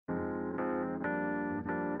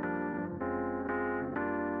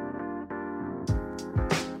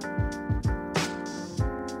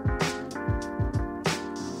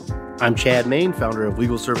I'm Chad Main, founder of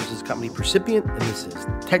legal services company Percipient, and this is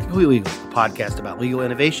Technically Legal, a podcast about legal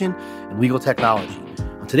innovation and legal technology.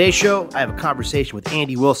 On today's show, I have a conversation with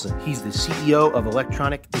Andy Wilson. He's the CEO of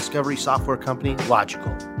electronic discovery software company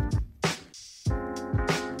Logikcull.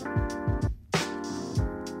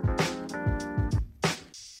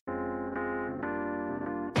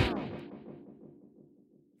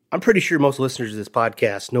 I'm pretty sure most listeners of this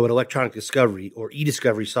podcast know what electronic discovery or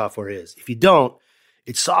e-discovery software is. If you don't,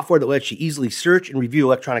 it's software that lets you easily search and review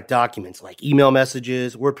electronic documents like email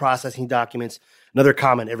messages, word processing documents, and other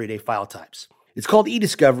common everyday file types. It's called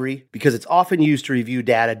e-discovery because it's often used to review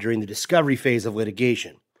data during the discovery phase of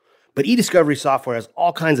litigation. But e-discovery software has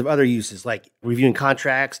all kinds of other uses like reviewing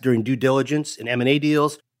contracts during due diligence and M&A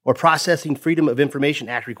deals or processing Freedom of Information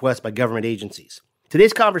Act requests by government agencies.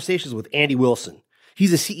 Today's conversation is with Andy Wilson. He's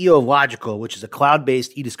the CEO of Logikcull, which is a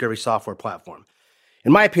cloud-based e-discovery software platform.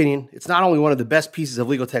 In my opinion, it's not only one of the best pieces of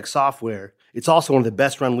legal tech software, it's also one of the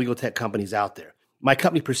best-run legal tech companies out there. My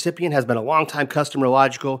company, Percipient, has been a long-time customer of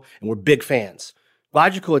Logikcull, and we're big fans.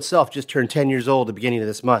 Logikcull itself just turned 10 years old at the beginning of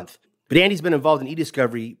this month, but Andy's been involved in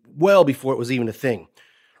e-discovery well before it was even a thing.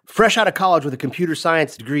 Fresh out of college with a computer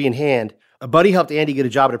science degree in hand, a buddy helped Andy get a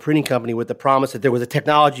job at a printing company with the promise that there was a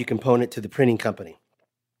technology component to the printing company.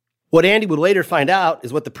 What Andy would later find out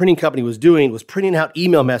is what the printing company was doing was printing out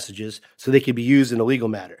email messages so they could be used in a legal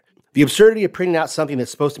matter. The absurdity of printing out something that's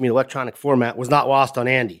supposed to be in electronic format was not lost on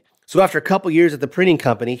Andy. So after a couple years at the printing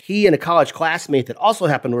company, he and a college classmate that also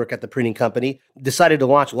happened to work at the printing company decided to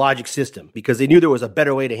launch Logic System because they knew there was a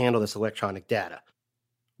better way to handle this electronic data.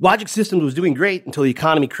 Logic Systems was doing great until the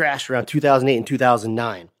economy crashed around 2008 and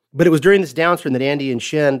 2009. But it was during this downturn that Andy and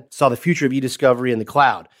Shen saw the future of e-discovery in the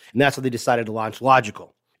cloud, and that's when they decided to launch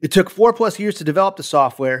Logikcull. It took 4+ years to develop the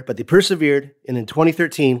software, but they persevered, and in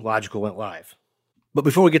 2013, Logikcull went live. But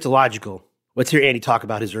before we get to Logikcull, let's hear Andy talk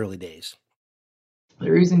about his early days.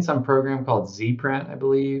 They're using some program called zPrint, I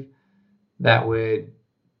believe, that would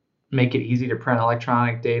make it easy to print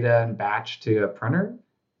electronic data and batch to a printer.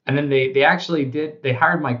 And then they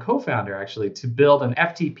hired my co-founder actually to build an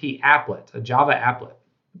FTP applet, a Java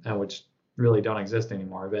applet, which really don't exist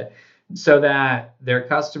anymore, but so that their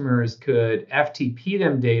customers could FTP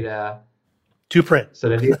them data to print. So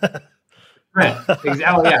that they print. Exactly.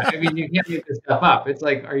 Oh, yeah. I mean, you can't get this stuff up. It's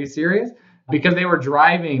like, are you serious? Because they were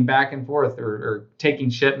driving back and forth or taking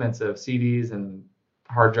shipments of CDs and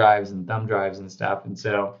hard drives and thumb drives and stuff. And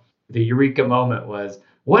so the eureka moment was,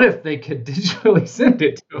 what if they could digitally send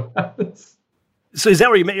it to us? So is that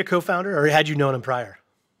where you met your co-founder, or had you known him prior?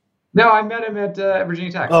 No, I met him at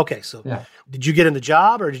Virginia Tech. Okay, so yeah. Did you get him the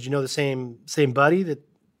job, or did you know the same buddy?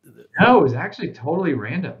 No, it was actually totally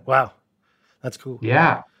random. Wow, that's cool.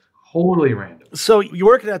 Yeah, totally random. So you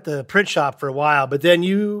worked at the print shop for a while, but then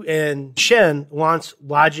you and Shen launched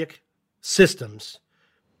Logic Systems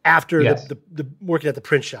after the working at the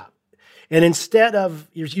print shop. And instead of,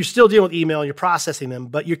 you're still dealing with email, you're processing them,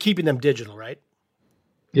 but you're keeping them digital, right?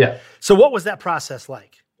 Yeah. So what was that process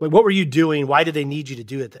like? What were you doing? Why did they need you to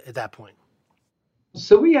do it at that point?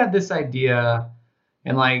 So we had this idea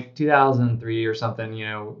in like 2003 or something,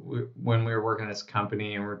 when we were working at this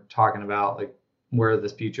company and we're talking about like where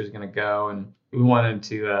this future is going to go. And we wanted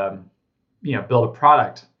to, build a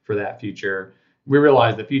product for that future. We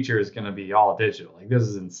realized the future is going to be all digital. Like, this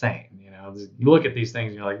is insane. You look at these things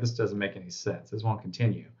and you're like, this doesn't make any sense. This won't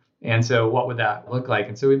continue. And so what would that look like?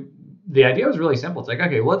 And so the idea was really simple. It's like,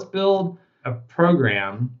 okay, let's build a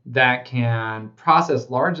program that can process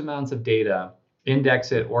large amounts of data,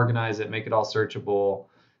 index it, organize it, make it all searchable,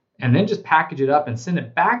 and then just package it up and send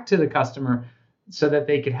it back to the customer so that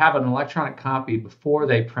they could have an electronic copy before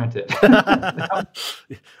they print it.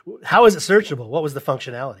 How is it searchable? What was the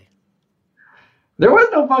functionality? There was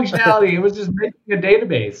no functionality. It was just making a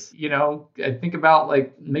database. I think about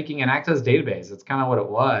like making an Access database. That's kind of what it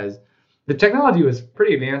was. The technology was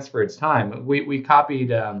pretty advanced for its time. We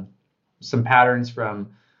copied some patterns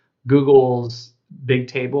from Google's Big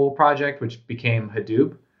Table project, which became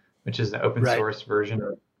Hadoop, which is an open source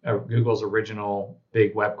version of Google's original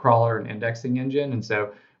big web crawler and indexing engine. And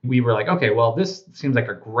so we were like, okay, well, this seems like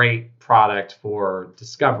a great product for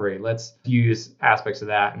discovery. Let's use aspects of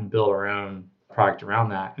that and build our own product around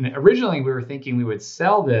that. And originally we were thinking we would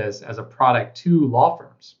sell this as a product to law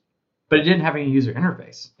firms, but it didn't have any user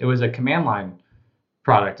interface. It was a command line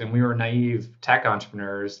product. And we were naive tech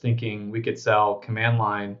entrepreneurs thinking we could sell command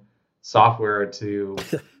line software to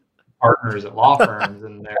partners at law firms.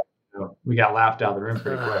 And we got laughed out of the room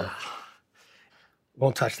pretty quick.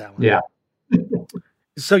 Won't touch that one. Yeah.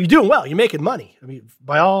 So you're doing well. You're making money. I mean,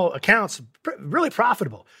 by all accounts, really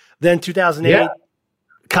profitable. Then 2008,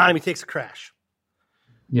 economy takes a crash.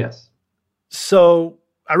 Yes. So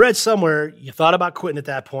I read somewhere you thought about quitting at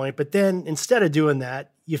that point, but then instead of doing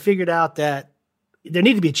that, you figured out that there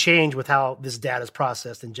needed to be a change with how this data is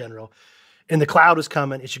processed in general. And the cloud was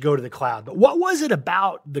coming. It should go to the cloud. But what was it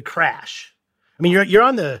about the crash? I mean, you're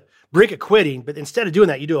on the brink of quitting, but instead of doing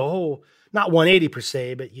that, you do a whole, not 180 per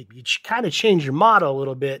se, but you kind of change your model a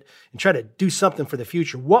little bit and try to do something for the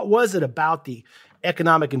future. What was it about the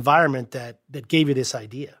economic environment that gave you this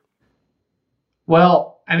idea?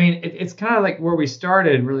 Well, I mean, it's kind of like where we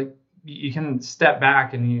started. Really, you can step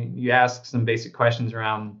back and you ask some basic questions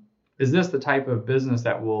around, is this the type of business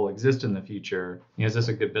that will exist in the future? Is this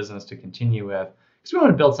a good business to continue with? Because we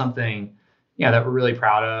want to build something, that we're really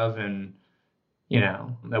proud of and,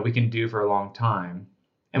 that we can do for a long time.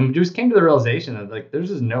 And we just came to the realization that like, there's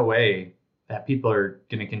just no way that people are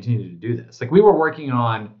going to continue to do this. Like we were working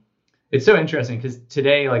on, it's so interesting because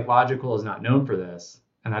today, like Logikcull is not known for this,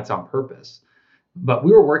 and that's on purpose. But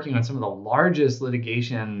we were working on some of the largest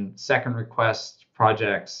litigation second request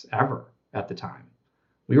projects ever at the time.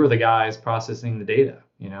 We were the guys processing the data,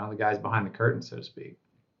 the guys behind the curtain, so to speak.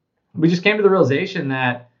 We just came to the realization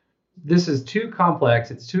that this is too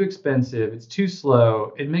complex, it's too expensive, it's too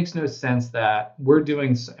slow. It makes no sense that we're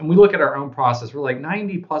doing, and we look at our own process, we're like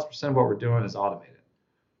 90+% of what we're doing is automated,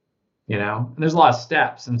 and there's a lot of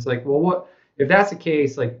steps. And it's like, well, what if that's the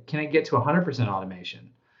case, like, can it get to 100% automation?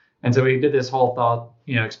 And so we did this whole thought,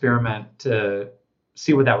 experiment to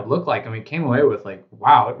see what that would look like. And we came away with like,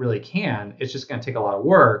 wow, it really can. It's just going to take a lot of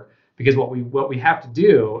work because what we have to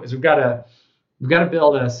do is we've got to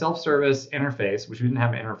build a self-service interface, which we didn't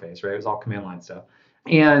have an interface, right? It was all command line stuff.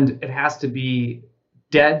 And it has to be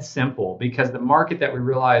dead simple because the market that we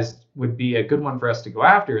realized would be a good one for us to go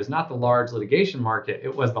after is not the large litigation market.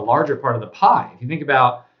 It was the larger part of the pie. If you think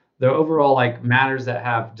about the overall like matters that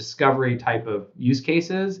have discovery type of use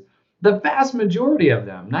cases, the vast majority of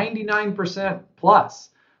them, 99% plus,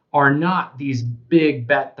 are not these big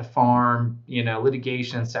bet the farm,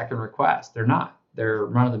 litigation second request. They're not. They're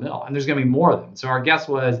run of the mill, and there's going to be more of them. So our guess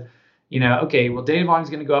was, okay, well, data volume is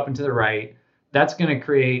going to go up and to the right. That's going to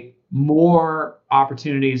create more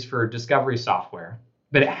opportunities for discovery software,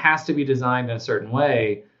 but it has to be designed in a certain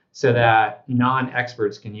way so that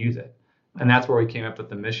non-experts can use it. And that's where we came up with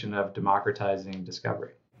the mission of democratizing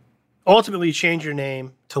discovery. Ultimately, you change your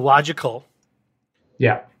name to Logikcull.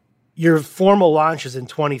 Yeah. Your formal launch is in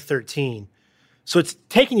 2013. So it's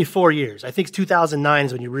taken you 4 years. I think 2009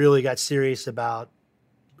 is when you really got serious about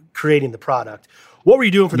creating the product. What were you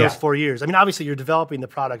doing for those 4 years? I mean, obviously you're developing the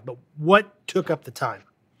product, but what took up the time?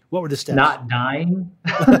 What were the steps? Not dying.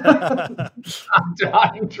 Not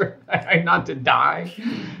to die.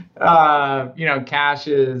 Cash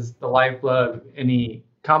is the lifeblood of any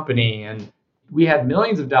company. And we had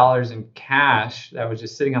millions of dollars in cash that was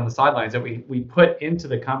just sitting on the sidelines that we put into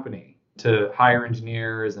the company to hire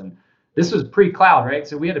engineers. And this was pre-cloud, right?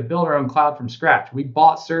 So we had to build our own cloud from scratch. We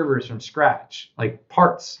bought servers from scratch, like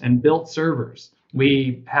parts, and built servers.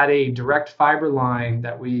 We had a direct fiber line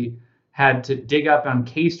that we had to dig up on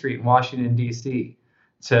K Street in Washington, D.C.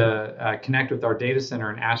 to connect with our data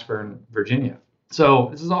center in Ashburn, Virginia. So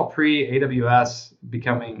this is all pre-AWS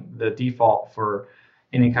becoming the default for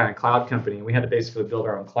any kind of cloud company. We had to basically build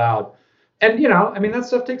our own cloud. And, that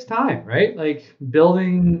stuff takes time, right? Like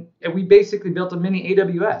we basically built a mini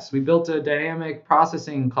AWS. We built a dynamic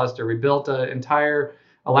processing cluster. We built an entire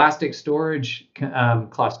elastic storage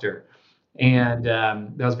cluster. And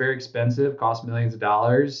that was very expensive, cost millions of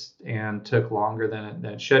dollars, and took longer than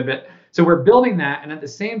it should. But so we're building that. And at the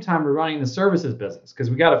same time, we're running the services business because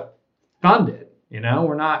we got to fund it. We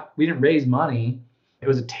didn't raise money. It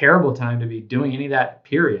was a terrible time to be doing any of that,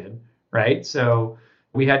 period, right? So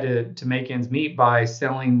we had to make ends meet by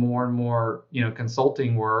selling more and more,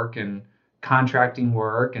 consulting work and contracting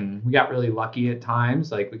work. And we got really lucky at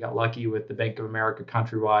times. Like we got lucky with the Bank of America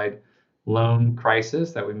countrywide loan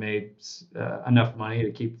crisis that we made enough money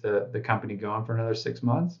to keep the company going for another 6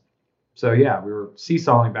 months. So yeah, we were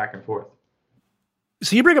seesawing back and forth.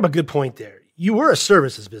 So you bring up a good point there. You were a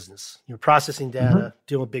services business. You were processing data,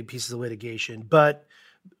 dealing with big pieces of litigation, but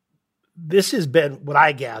this has been what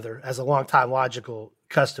I gather as a longtime Logikcull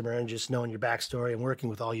customer and just knowing your backstory and working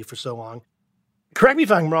with all you for so long. Correct me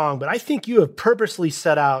if I'm wrong, but I think you have purposely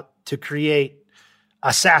set out to create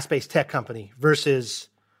a SaaS-based tech company versus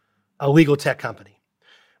a legal tech company.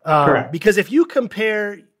 Correct. Because if you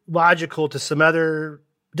compare Logikcull to some other,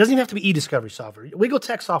 it doesn't even have to be e-discovery software, legal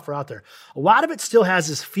tech software out there, a lot of it still has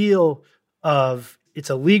this feel of it's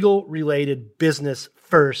a legal related business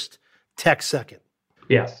first, tech second.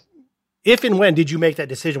 Yes. If and when did you make that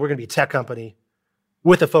decision, we're going to be a tech company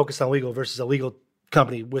with a focus on legal versus a legal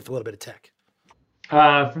company with a little bit of tech?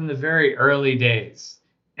 From the very early days.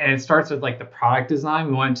 And it starts with like the product design.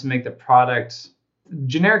 We wanted to make the product,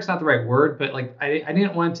 generic's not the right word, but like I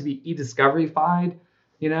didn't want it to be e-discovery-fied,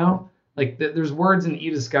 you know? Like there's words in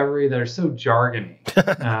e-discovery that are so jargony.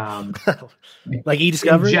 Like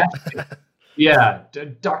e-discovery? Yeah,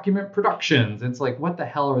 document productions. It's like, what the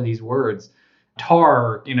hell are these words?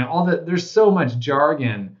 TAR, all that. There's so much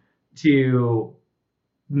jargon to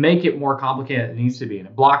make it more complicated than it needs to be. And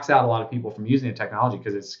it blocks out a lot of people from using the technology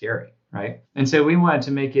because it's scary, right? And so we wanted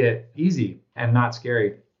to make it easy and not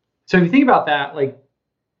scary. So if you think about that, like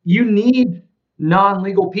you need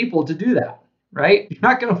non-legal people to do that, right? You're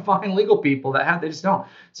not going to find legal people they just don't.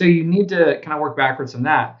 So you need to kind of work backwards from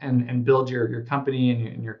that and build your company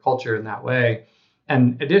and your culture in that way.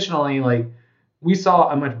 And additionally, like we saw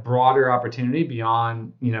a much broader opportunity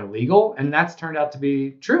beyond, legal, and that's turned out to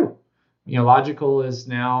be true. Logikcull is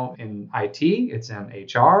now in IT, it's in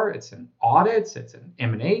HR, it's in audits, it's in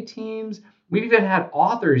M&A teams. We've even had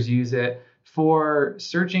authors use it for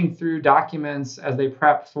searching through documents as they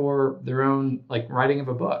prep for their own like writing of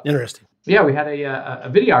a book. Interesting. Yeah, we had a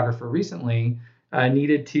videographer recently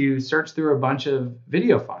needed to search through a bunch of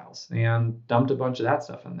video files and dumped a bunch of that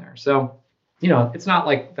stuff in there. So, it's not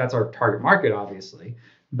like that's our target market, obviously,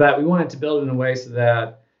 but we wanted to build it in a way so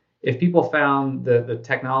that if people found the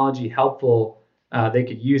technology helpful, they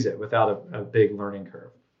could use it without a big learning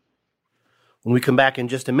curve. When we come back in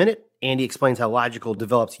just a minute, Andy explains how Logikcull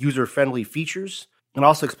develops user-friendly features and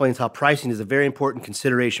also explains how pricing is a very important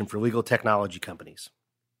consideration for legal technology companies.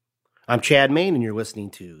 I'm Chad Main, and you're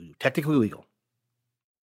listening to Technically Legal.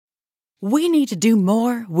 We need to do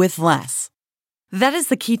more with less. That is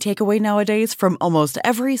the key takeaway nowadays from almost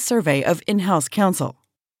every survey of in-house counsel.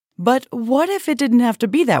 But what if it didn't have to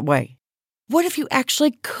be that way? What if you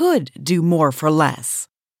actually could do more for less?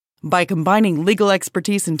 By combining legal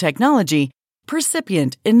expertise and technology,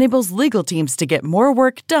 Percipient enables legal teams to get more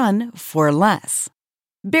work done for less.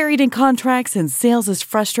 Buried in contracts and sales is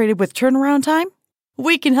frustrated with turnaround time?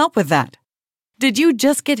 We can help with that. Did you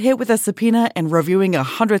just get hit with a subpoena and reviewing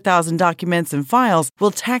 100,000 documents and files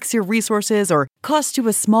will tax your resources or cost you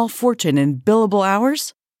a small fortune in billable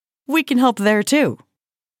hours? We can help there too.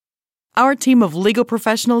 Our team of legal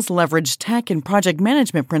professionals leverage tech and project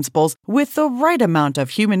management principles with the right amount of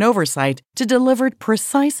human oversight to deliver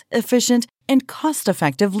precise, efficient, and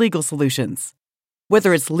cost-effective legal solutions.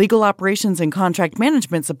 Whether it's legal operations and contract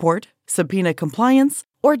management support, subpoena compliance,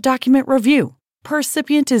 or document review,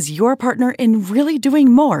 Percipient is your partner in really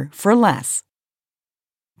doing more for less.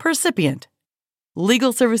 Percipient.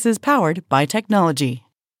 Legal services powered by technology.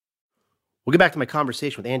 We'll get back to my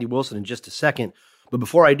conversation with Andy Wilson in just a second. But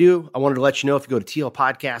before I do, I wanted to let you know if you go to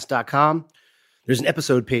tlpodcast.com, there's an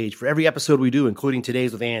episode page for every episode we do, including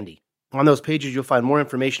today's with Andy. On those pages, you'll find more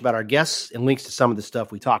information about our guests and links to some of the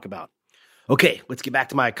stuff we talk about. Okay, let's get back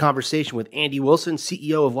to my conversation with Andy Wilson,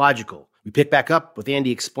 CEO of Logikcull. We pick back up with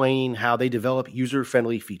Andy explaining how they develop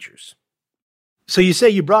user-friendly features. So you say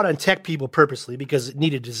you brought on tech people purposely because it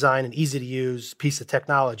needed design and easy-to-use piece of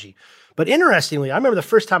technology. But interestingly, I remember the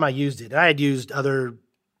first time I used it, and I had used other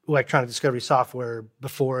electronic discovery software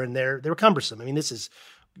before, and they were cumbersome. I mean, this is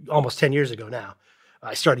almost 10 years ago now.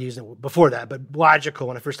 I started using it before that, but Logikcull,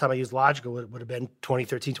 when the first time I used Logikcull, it would have been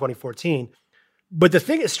 2013, 2014. But the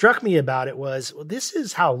thing that struck me about it was, well, this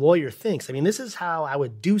is how a lawyer thinks. I mean, this is how I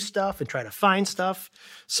would do stuff and try to find stuff.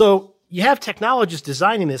 So you have technologists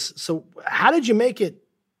designing this. So how did you make it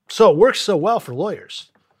so it works so well for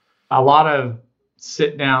lawyers? A lot of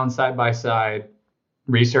sit down side-by-side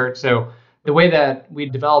research. So the way that we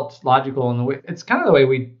developed Logikcull and the way it's kind of the way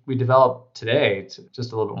we develop today, it's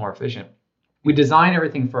just a little bit more efficient. We design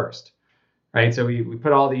everything first, right? So we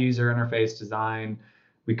put all the user interface design,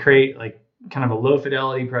 we create like kind of a low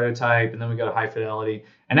fidelity prototype, and then we go to high fidelity.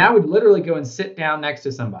 And I would literally go and sit down next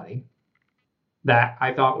to somebody that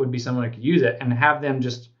I thought would be someone who could use it and have them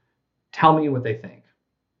just tell me what they think.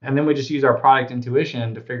 And then we just use our product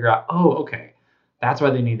intuition to figure out, oh, okay, that's why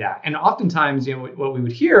they need that. And oftentimes, what we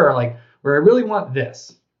would hear are like, where I really want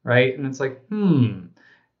this, right? And it's like, And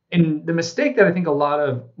the mistake that I think a lot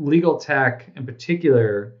of legal tech, in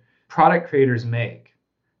particular, product creators make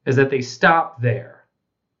is that they stop there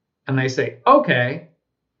and they say, okay,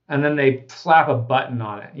 and then they slap a button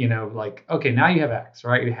on it, like, okay, now you have X,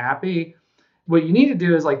 right? You're happy. What you need to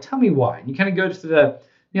do is like, tell me why. And you kind of go to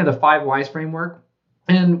the 5 whys framework.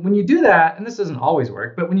 And when you do that, and this doesn't always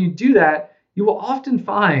work, but when you do that, you will often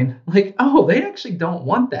find like, oh, they actually don't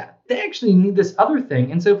want that. They actually need this other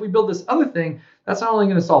thing. And so if we build this other thing, that's not only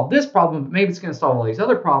going to solve this problem, but maybe it's going to solve all these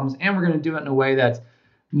other problems. And we're going to do it in a way that's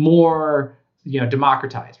more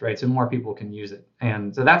democratized, right? So more people can use it.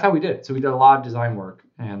 And so that's how we did it. So we did a lot of design work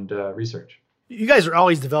and research. You guys are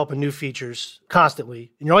always developing new features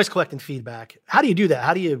constantly, and you're always collecting feedback. How do you do that?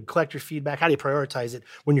 How do you collect your feedback? How do you prioritize it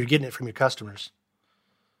when you're getting it from your customers?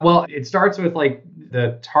 Well, it starts with like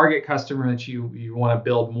the target customer that you want to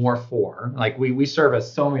build more for. Like we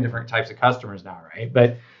service so many different types of customers now, right?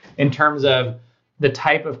 But in terms of the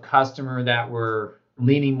type of customer that we're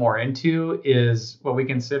leaning more into is what we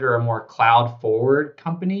consider a more cloud forward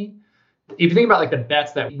company. If you think about like the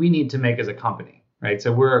bets that we need to make as a company, right?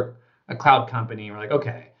 So we're a cloud company and we're like,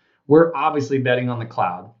 okay, we're obviously betting on the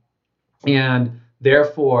cloud. And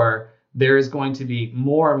therefore, there is going to be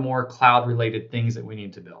more and more cloud related things that we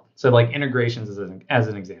need to build. So like integrations as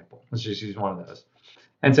an example. Let's just use one of those.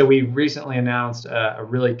 And so we recently announced a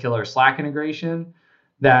really killer Slack integration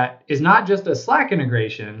that is not just a Slack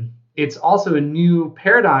integration, it's also a new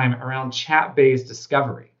paradigm around chat-based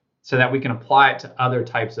discovery so that we can apply it to other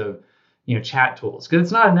types of chat tools. Because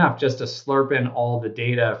it's not enough just to slurp in all the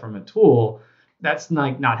data from a tool. That's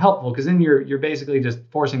not helpful because then you're basically just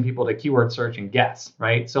forcing people to keyword search and guess,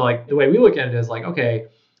 right? So like the way we look at it is like, okay,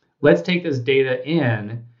 let's take this data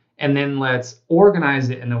in and then let's organize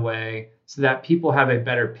it in a way so that people have a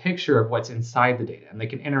better picture of what's inside the data and they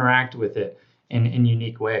can interact with it in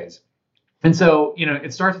unique ways. And so,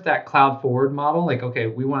 it starts with that cloud forward model. Like, okay,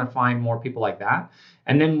 we want to find more people like that.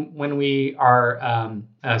 And then when we are,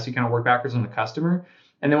 so you kind of work backwards on the customer.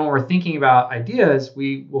 And then when we're thinking about ideas,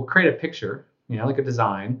 we will create a picture, like a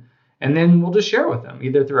design, and then we'll just share it with them,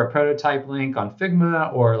 either through a prototype link on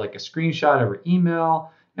Figma or like a screenshot over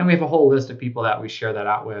email. And we have a whole list of people that we share that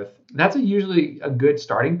out with. That's usually a good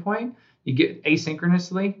starting point. You get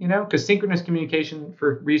asynchronously, because synchronous communication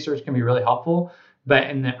for research can be really helpful.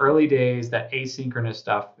 But in the early days, that asynchronous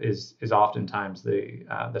stuff is oftentimes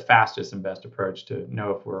the fastest and best approach to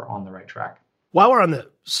know if we're on the right track. While we're on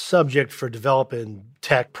the subject for developing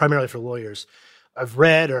tech, primarily for lawyers, I've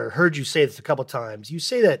read or heard you say this a couple of times. You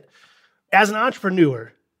say that as an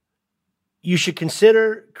entrepreneur, you should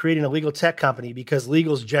consider creating a legal tech company because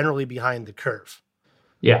legal is generally behind the curve.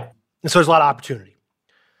 Yeah. And so there's a lot of opportunity.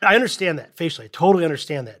 I understand that facially. I totally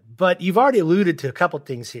understand that. But you've already alluded to a couple of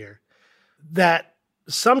things here that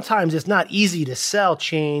sometimes it's not easy to sell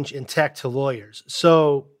change in tech to lawyers.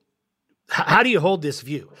 So how do you hold this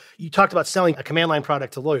view? You talked about selling a command line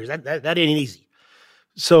product to lawyers. That ain't easy.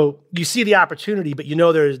 So you see the opportunity, but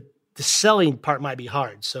there's the selling part might be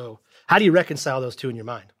hard. So how do you reconcile those two in your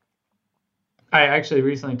mind? I actually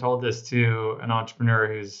recently told this to an entrepreneur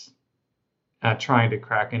who's trying to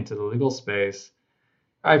crack into the legal space.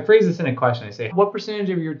 I phrase this in a question. I say, what percentage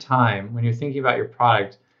of your time when you're thinking about your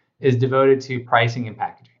product is devoted to pricing and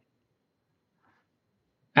packaging?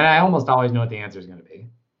 And I almost always know what the answer is going to be.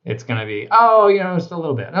 It's going to be, just a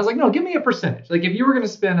little bit. And I was like, no, give me a percentage. Like if you were going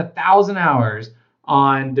to spend 1,000 hours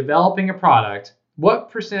on developing a product,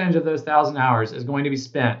 what percentage of those 1,000 hours is going to be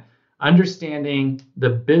spent understanding the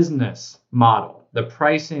business model, the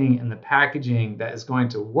pricing and the packaging that is going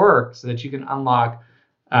to work so that you can unlock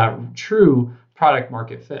true product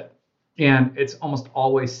market fit? And it's almost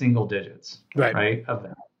always single digits, right, of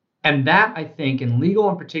that. And that, I think, in legal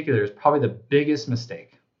in particular, is probably the biggest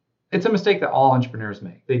mistake. It's a mistake that all entrepreneurs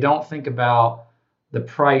make. They don't think about the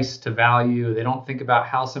price to value. They don't think about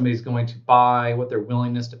how somebody's going to buy, what their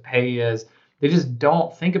willingness to pay is. They just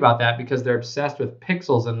don't think about that because they're obsessed with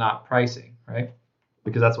pixels and not pricing, right?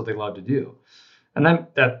 Because that's what they love to do. And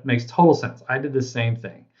that makes total sense. I did the same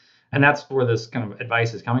thing. And that's where this kind of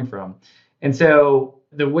advice is coming from. And so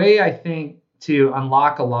the way I think to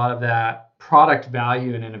unlock a lot of that product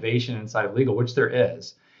value and innovation inside of legal, which there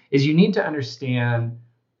is you need to understand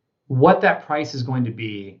what that price is going to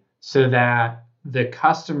be so that the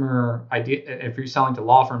customer idea, if you're selling to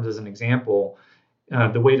law firms as an example,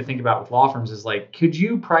 the way to think about it with law firms is like, could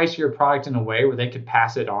you price your product in a way where they could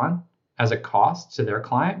pass it on as a cost to their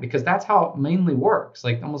client? Because that's how it mainly works.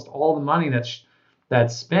 Like almost all the money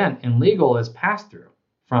that's spent in legal is passed through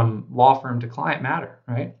from law firm to client matter,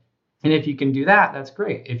 right? And if you can do that, that's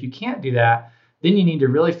great. If you can't do that, then you need to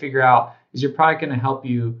really figure out, is your product going to help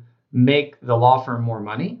you make the law firm more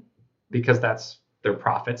money? Because that's their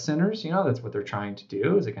profit centers, that's what they're trying to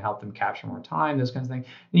do, is it can help them capture more time, those kinds of things.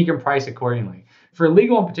 And you can price accordingly. For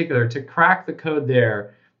legal in particular, to crack the code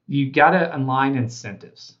there, you got to align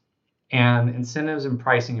incentives and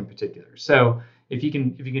pricing in particular. So if you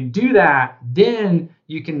can do that, then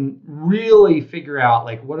you can really figure out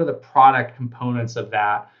like what are the product components of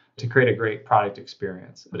that to create a great product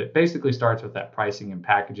experience. But it basically starts with that pricing and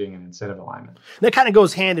packaging and incentive alignment. That kind of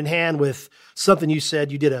goes hand in hand with something you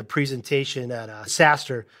said. You did a presentation at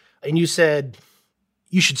SaaStr, and you said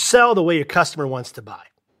you should sell the way your customer wants to buy.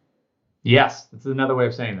 Yes, that's another way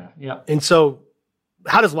of saying that. Yeah. And so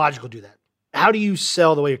how does Logikcull do that? How do you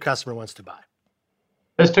sell the way your customer wants to buy?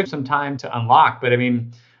 This took some time to unlock, but I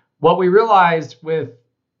mean, what we realized with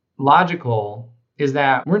Logikcull is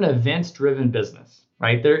that we're an event-driven business,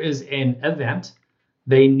 right? There is an event.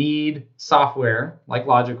 They need software like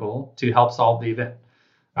Logikcull to help solve the event.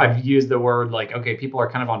 I've used the word like, okay, people are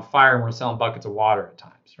kind of on fire and we're selling buckets of water at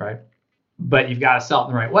times, right? But you've got to sell it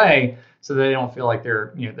in the right way so that they don't feel like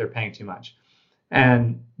they're paying too much.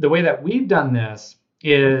 And the way that we've done this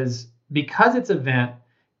is because it's event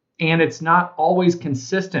and it's not always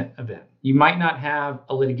consistent event. You might not have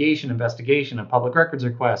a litigation investigation, a public records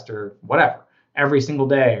request or whatever every single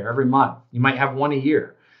day or every month. You might have one a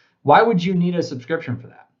year. Why would you need a subscription for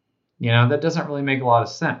that? That doesn't really make a lot of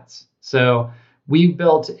sense. So we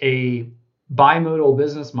built a bimodal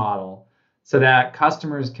business model so that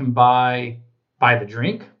customers can buy the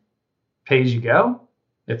drink, pay as you go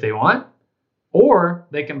if they want, or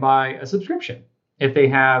they can buy a subscription if they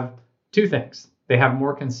have two things. They have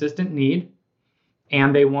more consistent need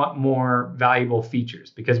and they want more valuable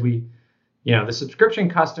features because the subscription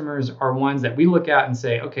customers are ones that we look at and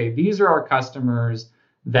say, okay, these are our customers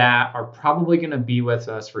that are probably going to be with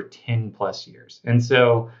us for 10 plus years. And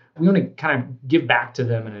so we want to kind of give back to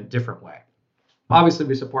them in a different way. Obviously,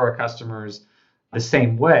 we support our customers the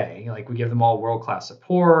same way. Like we give them all world-class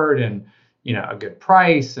support and a good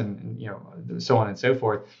price and so on and so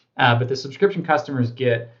forth. But the subscription customers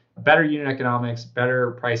get better unit economics,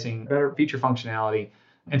 better pricing, better feature functionality.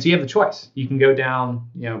 And so you have the choice. You can go down,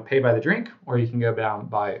 pay by the drink, or you can go down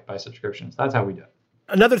by subscriptions. That's how we do it.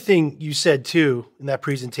 Another thing you said too in that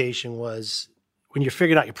presentation was when you're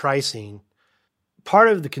figuring out your pricing, part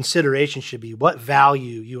of the consideration should be what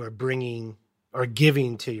value you are bringing or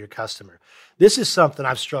giving to your customer. This is something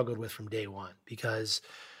I've struggled with from day one because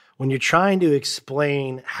when you're trying to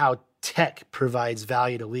explain how tech provides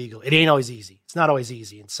value to legal, it ain't always easy. It's not always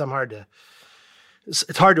easy. It's hard to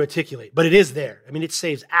articulate, but it is there. I mean, it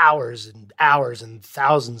saves hours and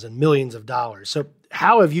thousands and millions of dollars. So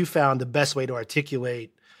how have you found the best way to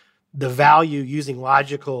articulate the value using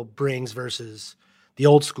Logikcull brings versus the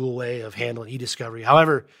old school way of handling e-discovery,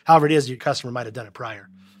 however it is your customer might have done it prior?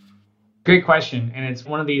 Great question. And it's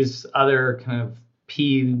one of these other kind of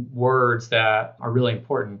P words that are really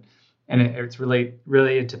important. And it's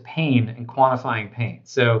related to pain and quantifying pain.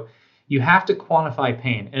 So you have to quantify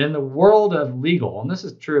pain. And in the world of legal, and this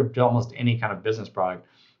is true of almost any kind of business product,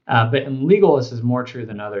 but in legal, this is more true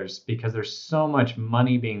than others because there's so much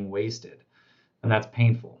money being wasted, and that's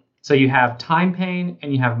painful. So you have time pain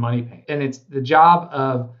and you have money pain. And it's the job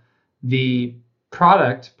of the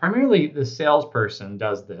product, primarily the salesperson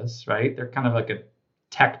does this, right? They're kind of like a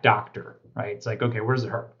tech doctor, right? It's like, okay, where does it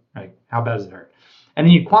hurt? Right? How bad does it hurt? And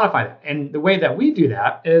then you quantify that. And the way that we do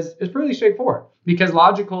that is really straightforward because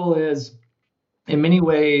Logikcull is, in many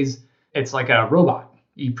ways, it's like a robot.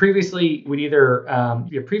 You previously would either,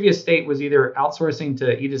 your previous state was either outsourcing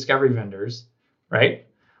to e-discovery vendors, right?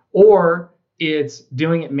 Or it's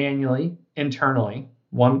doing it manually, internally,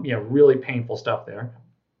 really painful stuff there.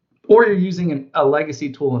 Or you're using a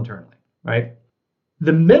legacy tool internally, right?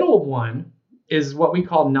 The middle one is what we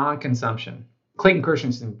call non-consumption. Clayton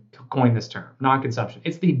Christensen coined this term, non-consumption.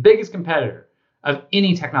 It's the biggest competitor of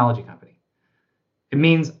any technology company. It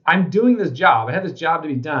means I'm doing this job. I have this job to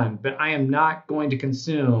be done, but I am not going to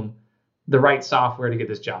consume the right software to get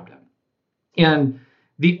this job done. And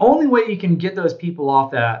the only way you can get those people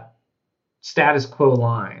off that status quo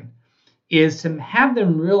line is to have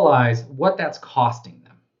them realize what that's costing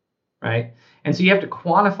them, right? And so you have to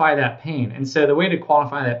quantify that pain. And so the way to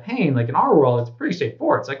quantify that pain, like in our world, it's pretty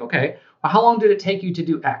straightforward. It's like, okay, well, how long did it take you to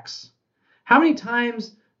do X? How many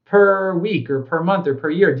times per week or per month or per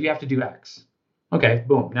year do you have to do X? Okay,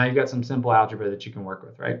 boom. Now you've got some simple algebra that you can work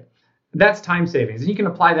with, right? That's time savings. And you can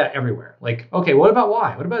apply that everywhere. Like, okay, what about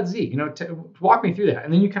Y? What about Z? Walk me through that.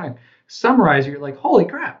 And then you kind of summarize, you're like, holy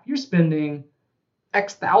crap, you're spending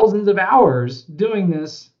X thousands of hours doing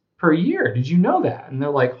this per year. Did you know that? And they're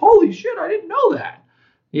like, holy shit, I didn't know that.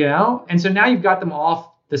 And so now you've got them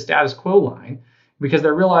off the status quo line because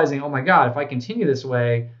they're realizing, oh my God, if I continue this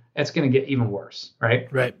way, it's going to get even worse,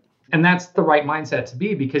 right? Right. And that's the right mindset to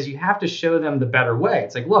be because you have to show them the better way.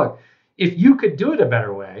 It's like, look, if you could do it a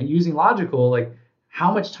better way using Logikcull, like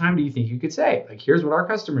how much time do you think you could save? Like, here's what our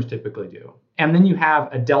customers typically do. And then you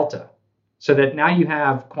have a delta so that now you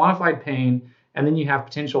have quantified pain and then you have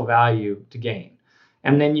potential value to gain.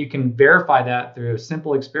 And then you can verify that through a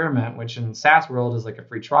simple experiment, which in SaaS world is like a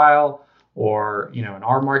free trial, or, in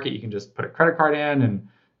our market, you can just put a credit card in and,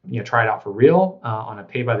 try it out for real on a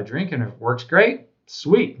pay by the drink. And if it works great,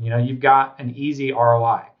 sweet. You've got an easy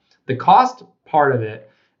ROI. The cost part of it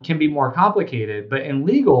can be more complicated, but in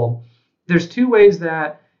legal, there's two ways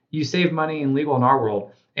that you save money in legal in our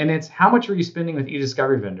world. And it's how much are you spending with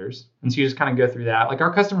e-discovery vendors? And so you just kind of go through that. Like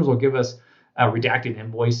our customers will give us redacted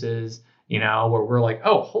invoices, where we're like,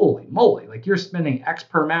 oh, holy moly, like you're spending X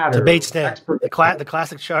per matter. The bait stamp. The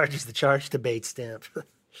classic charge is the charge to bait stamp.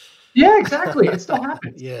 Yeah, exactly. It still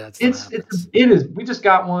happens. Yeah, it happens. It is. We just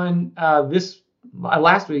got one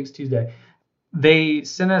last week's Tuesday. They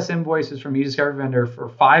sent us invoices from e-discovery vendor for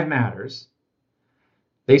 5 matters.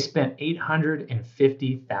 They spent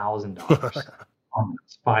 $850,000 on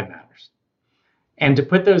those 5 matters. And to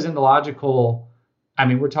put those into Logikcull, I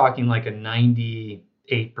mean, we're talking like a 98%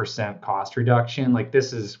 cost reduction. Like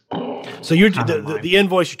this is. So the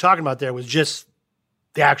invoice you're talking about there was just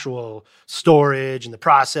the actual storage and the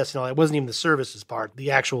process and all that. It wasn't even the services part,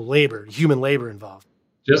 the actual labor, human labor involved.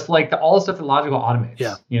 Just like all the stuff that Logikcull automates.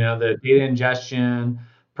 Yeah. The data ingestion,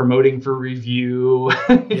 promoting for review,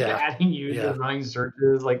 adding users, running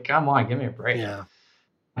searches. Like, come on, give me a break. Yeah.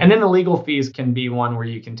 And then the legal fees can be one where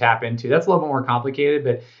you can tap into. That's a little bit more complicated,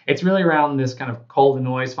 but it's really around this kind of cull the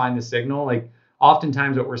noise, find the signal. Like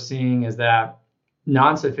oftentimes what we're seeing is that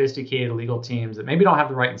non-sophisticated legal teams that maybe don't have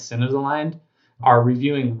the right incentives aligned are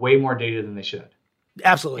reviewing way more data than they should.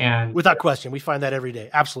 Absolutely. And without question, we find that every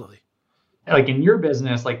day. Absolutely. Like in your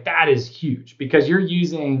business, like that is huge because you're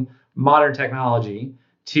using modern technology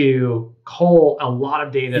to cull a lot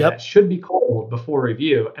of data that should be culled before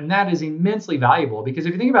review. And that is immensely valuable because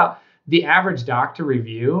if you think about the average doc to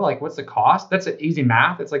review, like what's the cost? That's an easy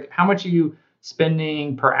math. It's like how much are you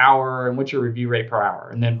spending per hour and what's your review rate per hour?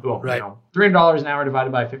 And then boom, $300 an hour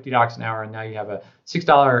divided by 50 docs an hour. And now you have a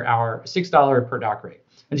 $6 per doc rate.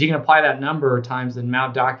 And so you can apply that number times the amount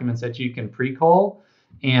of documents that you can pre-cull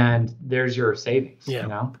and there's your savings,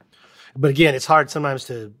 But again, it's hard sometimes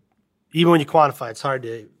to, even when you quantify, it's hard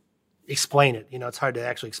to explain it. It's hard to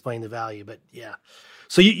actually explain the value, but yeah.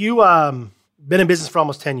 So you been in business for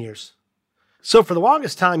almost 10 years. So for the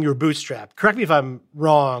longest time, you were bootstrapped. Correct me if I'm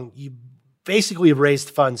wrong. You basically have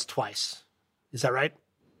raised funds twice. Is that right?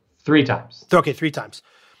 3 times. Okay, 3 times.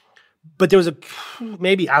 But there was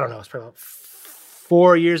maybe, I don't know, it's probably about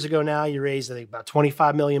 4 years ago now, you raised, I think, about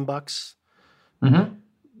 $25 million. Mm-hmm.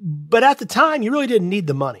 But at the time, you really didn't need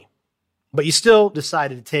the money, but you still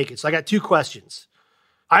decided to take it. So I got 2 questions.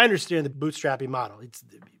 I understand the bootstrapping model. It's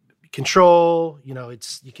control, you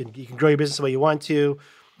can grow your business the way you want to.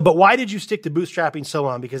 But why did you stick to bootstrapping so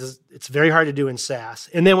long? Because it's very hard to do in SaaS.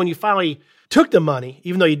 And then when you finally took the money,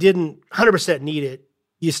 even though you didn't 100% need it,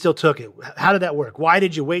 you still took it. How did that work? Why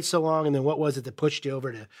did you wait so long? And then what was it that pushed you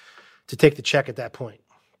over to take the check at that point?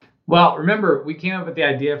 Well, remember, we came up with the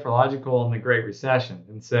idea for Logikcull in the Great Recession.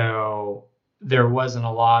 And so there wasn't a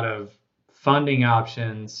lot of funding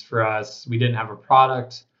options for us. We didn't have a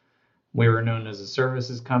product. We were known as a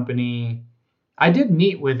services company. I did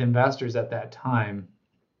meet with investors at that time,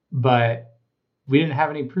 but we didn't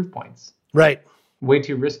have any proof points. Right. Way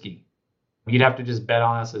too risky. You'd have to just bet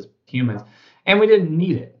on us as humans. And we didn't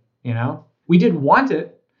need it, We did want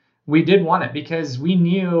it. We did want it because we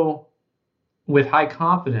knew with high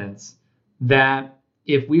confidence that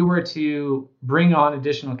if we were to bring on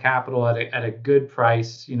additional capital at a good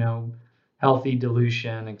price, healthy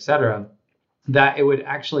dilution, et cetera, that it would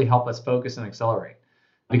actually help us focus and accelerate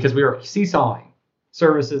because we were seesawing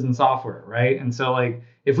services and software, right? And so like,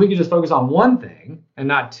 if we could just focus on one thing and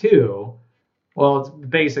not 2, well, it's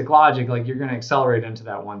basic logic, like you're going to accelerate into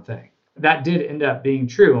that one thing. That did end up being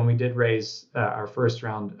true when we did raise our first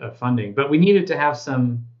round of funding, but we needed to have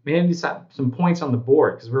some points on the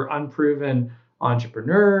board because we're unproven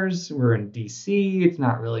entrepreneurs. We're in DC. It's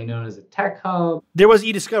not really known as a tech hub. There was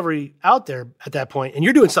e-discovery out there at that point, and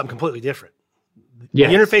you're doing something completely different.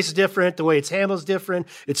 Yes. The interface is different. The way it's handled is different.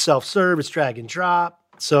 It's self-serve. It's drag and drop.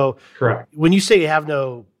 So correct. When you say you have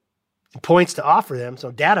no points to offer them,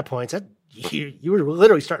 so data points, you were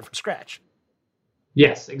literally starting from scratch.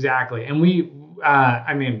 Yes, exactly. And we,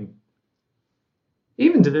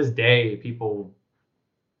 even to this day, people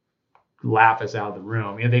laugh us out of the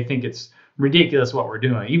room. They think it's ridiculous what we're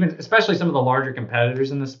doing. Even, especially some of the larger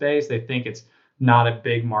competitors in the space, they think it's not a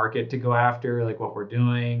big market to go after, like what we're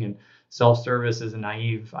doing. And self-service is a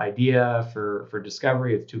naive idea for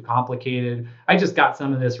discovery. It's too complicated. I just got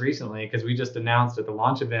some of this recently because we just announced at the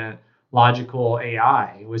launch event, Logikcull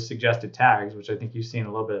AI with suggested tags, which I think you've seen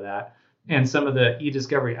a little bit of that. And some of the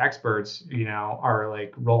e-discovery experts, are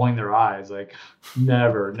like rolling their eyes, like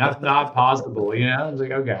never, not possible, It's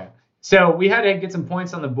like, okay. So we had to get some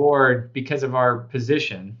points on the board because of our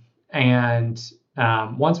position. And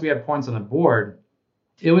once we had points on the board,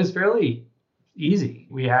 it was fairly easy.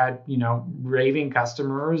 We had, raving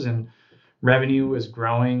customers, and revenue was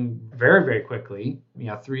growing very, very quickly,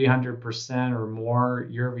 300% or more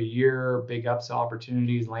year over year, big upsell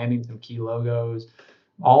opportunities, landing some key logos,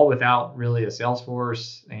 all without really a sales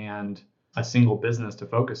force and a single business to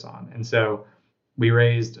focus on. And so we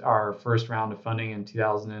raised our first round of funding in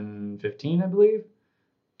 2015, I believe,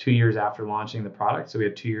 2 years after launching the product. So we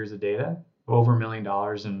had 2 years of data, over $1 million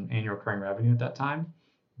in annual recurring revenue at that time,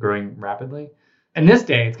 growing rapidly. And this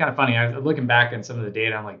day, it's kind of funny. I was looking back on some of the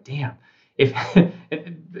data. I'm like, damn, if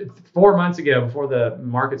 4 months ago, before the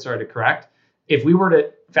market started to correct, if we were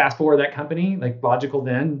to fast forward that company, like Logikcull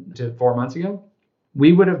then to 4 months ago,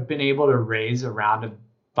 we would have been able to raise a round of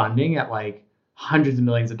funding at like hundreds of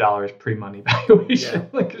millions of dollars pre-money valuation. Yeah.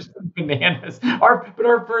 Like it's bananas. But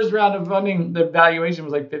our first round of funding, the valuation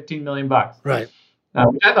was like $15 million. Right.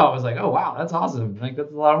 Which I thought was like, oh wow, that's awesome. Like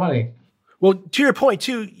that's a lot of money. Well, to your point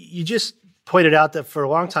too, you just pointed out that for a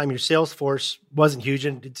long time your sales force wasn't huge,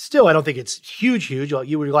 and it's still, I don't think it's huge.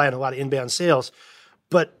 You rely on a lot of inbound sales,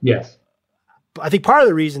 but yes, I think part of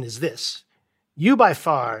the reason is this: you by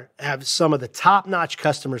far have some of the top-notch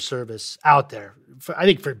customer service out there. I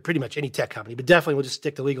think for pretty much any tech company, but definitely we'll just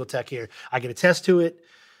stick to legal tech here. I can attest to it,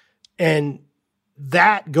 and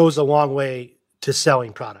that goes a long way to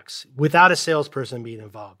selling products without a salesperson being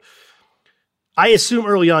involved. I assume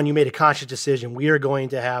early on you made a conscious decision. We are going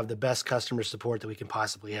to have the best customer support that we can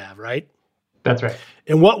possibly have, right? That's right.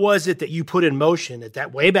 And what was it that you put in motion at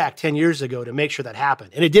that way back 10 years ago to make sure that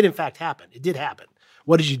happened? And it did in fact happen. It did happen.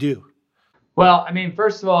 What did you do? Well, I mean,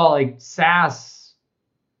 first of all, like SaaS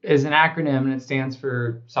is an acronym and it stands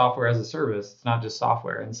for software as a service. It's not just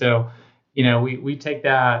software. And so, we take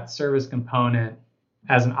that service component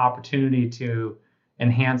as an opportunity to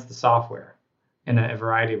enhance the software in a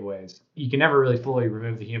variety of ways. You can never really fully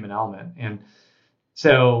remove the human element. And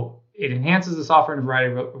so it enhances the software in a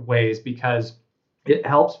variety of ways because it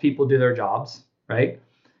helps people do their jobs, right?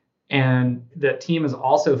 And the team is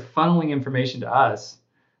also funneling information to us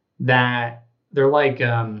that they're like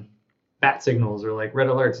bat signals or like red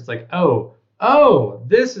alerts. It's like, oh,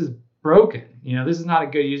 this is broken. This is not a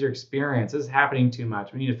good user experience. This is happening too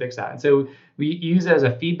much. We need to fix that. And so we use it as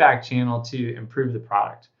a feedback channel to improve the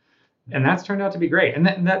product. And that's turned out to be great.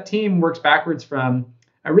 And that team works backwards from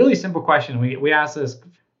a really simple question. We asked this,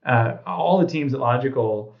 all the teams at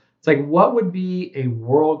Logikcull. It's like, what would be a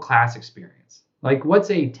world-class experience? Like, what's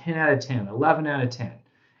a 10 out of 10, 11 out of 10?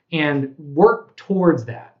 And work towards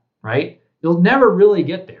that, right? You'll never really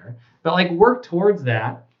get there, but like work towards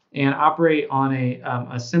that and operate on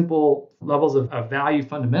a simple levels of value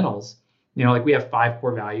fundamentals. Like we have 5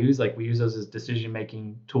 core values. Like we use those as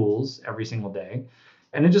decision-making tools every single day.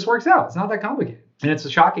 And it just works out. It's not that complicated. And it's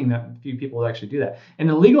shocking that few people actually do that. In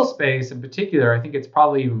the legal space in particular, I think it's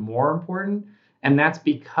probably even more important. And that's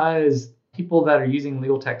because people that are using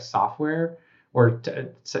legal tech software or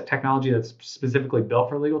technology that's specifically built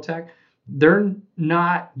for legal tech, they're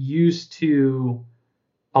not used to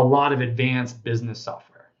a lot of advanced business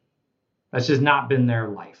software. That's just not been their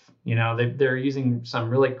life. They're using some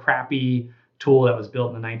really crappy tool that was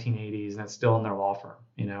built in the 1980s and it's still in their law firm,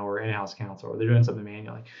 or in-house counsel, or they're doing something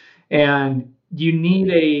manually. And you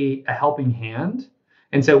need a helping hand.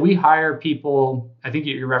 And so we hire people, I think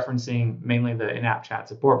you're referencing mainly the in-app chat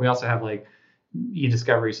support. We also have like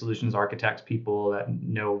e-discovery solutions architects, people that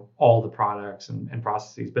know all the products and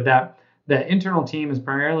processes. But that internal team is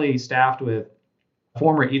primarily staffed with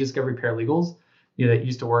former e-discovery paralegals, that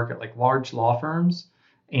used to work at like large law firms,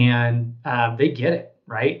 and they get it.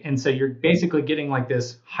 Right. And so you're basically getting like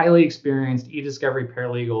this highly experienced e-discovery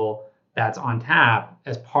paralegal that's on tap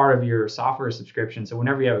as part of your software subscription. So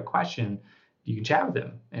whenever you have a question, you can chat with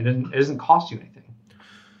them and it doesn't cost you anything.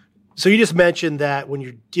 So you just mentioned that when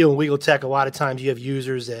you're dealing with legal tech, a lot of times you have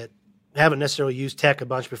users that haven't necessarily used tech a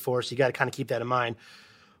bunch before. So you got to kind of keep that in mind.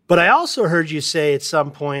 But I also heard you say at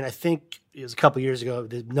some point, I think it was a couple of years ago,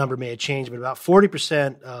 the number may have changed, but about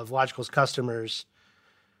 40% of Logikcull's customers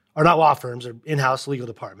are not law firms or in-house legal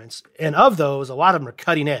departments. And of those, a lot of them are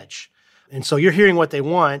cutting edge. And so you're hearing what they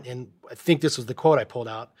want. And I think this was the quote I pulled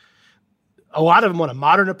out. A lot of them want a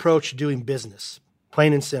modern approach to doing business,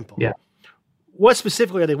 plain and simple. Yeah. What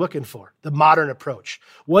specifically are they looking for? The modern approach.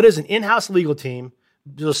 What is an in-house legal team?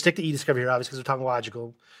 We'll stick to e-discovery here, obviously, because we're talking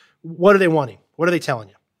Logikcull. What are they wanting? What are they telling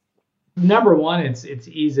you? Number one, it's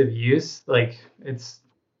ease of use. Like it's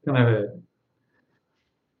kind of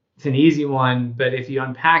it's an easy one, but if you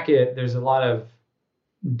unpack it, there's a lot of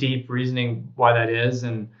deep reasoning why that is.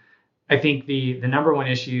 And I think the number one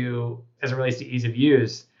issue as it relates to ease of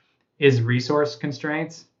use is resource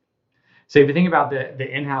constraints. So if you think about the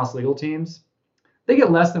in-house legal teams, they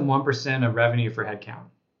get less than 1% of revenue for headcount.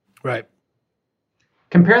 Right.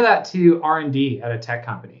 Compare that to R&D at a tech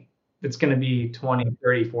company. It's going to be 20,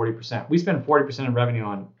 30, 40%. We spend 40% of revenue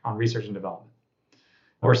on research and development.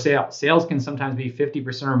 Or sales. Sales can sometimes be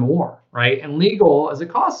 50% or more, right? And legal is a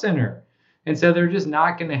cost center. And so they're just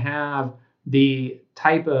not going to have the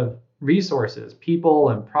type of resources, people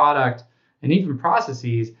and product, and even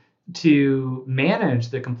processes to manage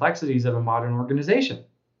the complexities of a modern organization.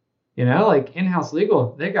 Like in-house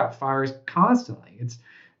legal, they got fires constantly. It's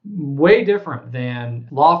way different than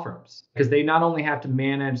law firms because they not only have to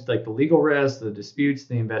manage like the legal risks, the disputes,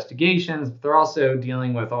 the investigations, but they're also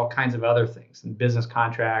dealing with all kinds of other things and business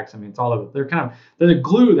contracts. I mean, it's all of it. They're the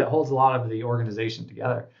glue that holds a lot of the organization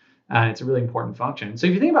together. And it's a really important function. So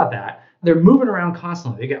if you think about that, they're moving around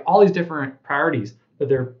constantly. They get all these different priorities that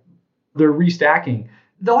they're restacking.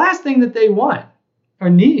 The last thing that they want or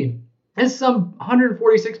need is some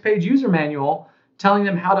 146-page user manual telling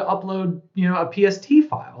them how to upload, a PST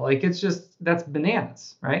file. Like that's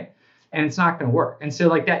bananas, right? And it's not going to work. And so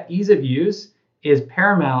like that ease of use is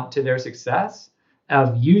paramount to their success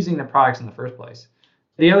of using the products in the first place.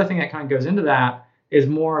 The other thing that kind of goes into that is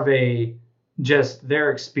more of just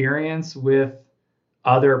their experience with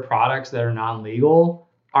other products that are non-legal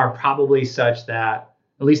are probably such that,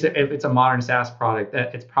 at least if it's a modern SaaS product,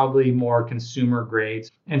 that it's probably more consumer grade.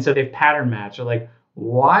 And so they've pattern matched. They're like,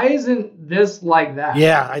 why isn't this like that?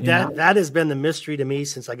 Yeah, that has been the mystery to me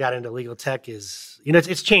since I got into legal tech is,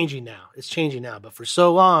 it's changing now. It's changing now. But for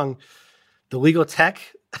so long, the legal tech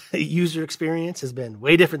user experience has been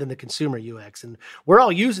way different than the consumer UX. And we're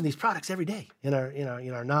all using these products every day in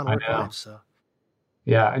our non-work lives. So.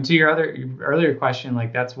 Yeah. And to your earlier question,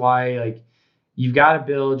 like that's why like you've got to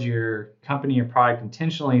build your company or product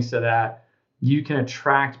intentionally so that you can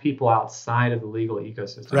attract people outside of the legal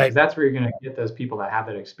ecosystem. Right. Because that's where you're going to get those people that have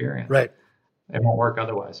that experience. Right. It won't work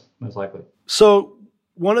otherwise, most likely. So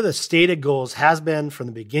one of the stated goals has been from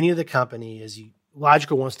the beginning of the company is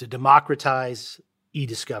Logikcull wants to democratize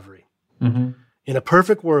e-discovery. Mm-hmm. In a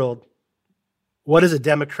perfect world, what does a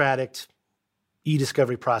democratic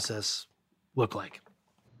e-discovery process look like?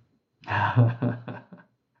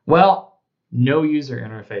 Well, no user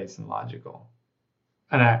interface in Logikcull.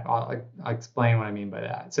 And I'll explain what I mean by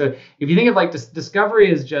that. So if you think of like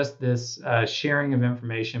discovery is just this sharing of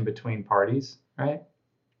information between parties, right?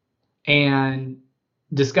 And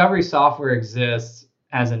discovery software exists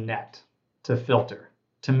as a net to filter,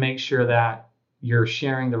 to make sure that you're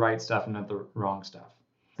sharing the right stuff and not the wrong stuff.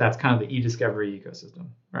 That's kind of the e-discovery ecosystem,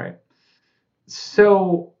 right?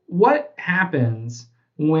 So what happens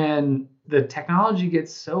when the technology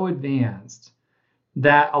gets so advanced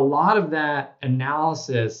that a lot of that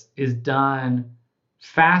analysis is done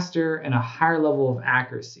faster and a higher level of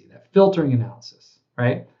accuracy, that filtering analysis,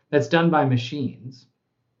 right? That's done by machines.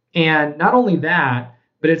 And not only that,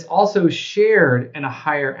 but it's also shared in a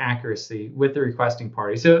higher accuracy with the requesting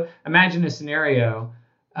party. So imagine a scenario,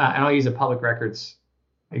 and I'll use a public records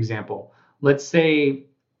example. Let's say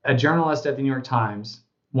a journalist at the New York Times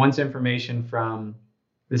wants information from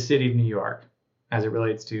the city of New York as it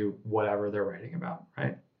relates to whatever they're writing about,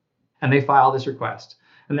 right? And they file this request.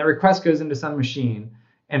 And that request goes into some machine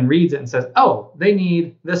and reads it and says, oh, they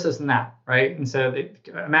need this, and that, right? And so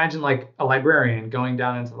imagine like a librarian going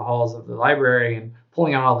down into the halls of the library and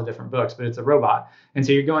pulling out all the different books, but it's a robot. And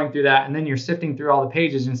so you're going through that, and then you're sifting through all the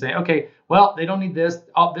pages and saying, okay, well, they don't need this.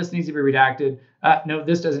 Oh, this needs to be redacted. No,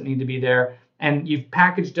 this doesn't need to be there. And you've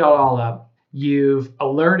packaged it all up. You've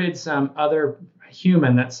alerted some other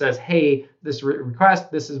human that says, hey, this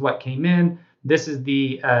request, this is what came in. This is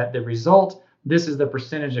the result. This is the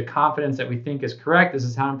percentage of confidence that we think is correct. This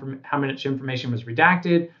is how much information was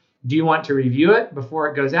redacted. Do you want to review it before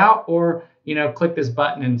it goes out, or click this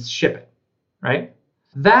button and ship it, right?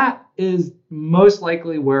 That is most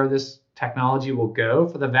likely where this technology will go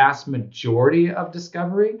for the vast majority of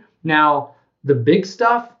discovery. Now, the big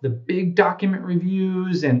stuff, the big document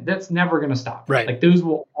reviews, and that's never going to stop. Right. Like those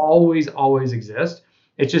will always exist.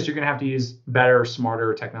 It's just you're going to have to use better,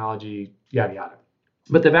 smarter technology, yada, yada.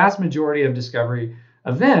 But the vast majority of discovery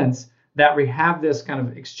events that we have this kind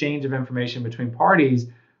of exchange of information between parties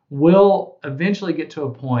will eventually get to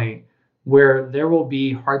a point where there will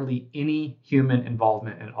be hardly any human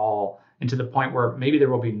involvement at all, and to the point where maybe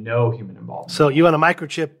there will be no human involvement. So you want a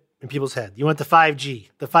microchip in people's head. You want the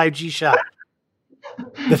 5G shot.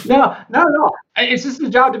 No. It's just a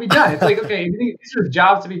job to be done. It's like, okay, these are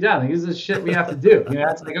jobs to be done. Like, this is shit we have to do.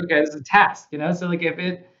 It's like, okay, this is a task. So like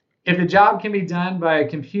if the job can be done by a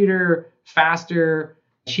computer faster,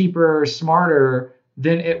 cheaper, smarter,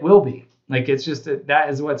 then it will be. Like, it's just that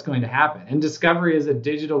is what's going to happen. And discovery is a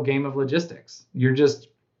digital game of logistics. You're just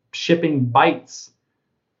shipping bytes,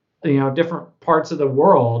 different parts of the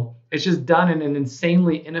world. It's just done in an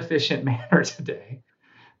insanely inefficient manner today.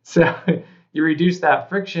 So you reduce that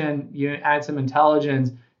friction, you add some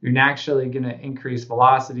intelligence, you're naturally going to increase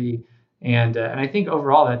velocity. And I think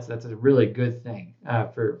overall that's a really good thing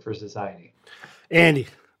for society. Andy,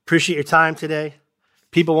 appreciate your time today.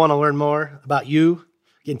 People want to learn more about you,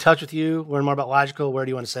 get in touch with you, learn more about Logikcull. Where do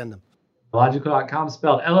you want to send them? Logikcull.com,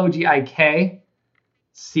 spelled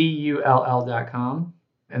Logikcull.com.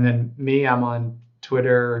 And then me, I'm on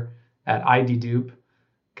Twitter at IDDupe,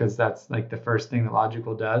 because that's like the first thing that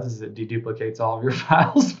Logikcull does is it deduplicates all of your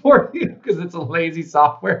files for you, because it's a lazy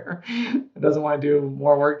software. It doesn't want to do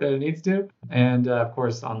more work than it needs to. And of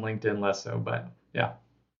course on LinkedIn less so, but yeah.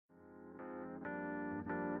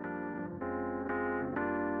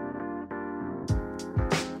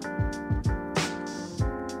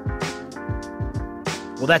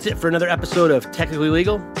 Well, that's it for another episode of Technically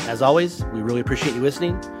Legal. As always, we really appreciate you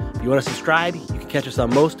listening. If you want to subscribe, you can catch us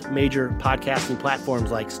on most major podcasting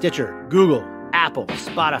platforms like Stitcher, Google, Apple,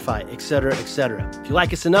 Spotify, etc., etc. If you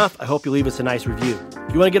like us enough, I hope you leave us a nice review.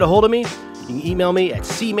 If you want to get a hold of me, you can email me at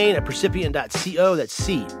cmain@percipient.co. That's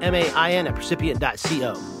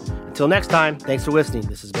CMAIN@percipient.co. Until next time, thanks for listening.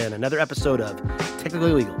 This has been another episode of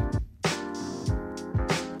Technically Legal.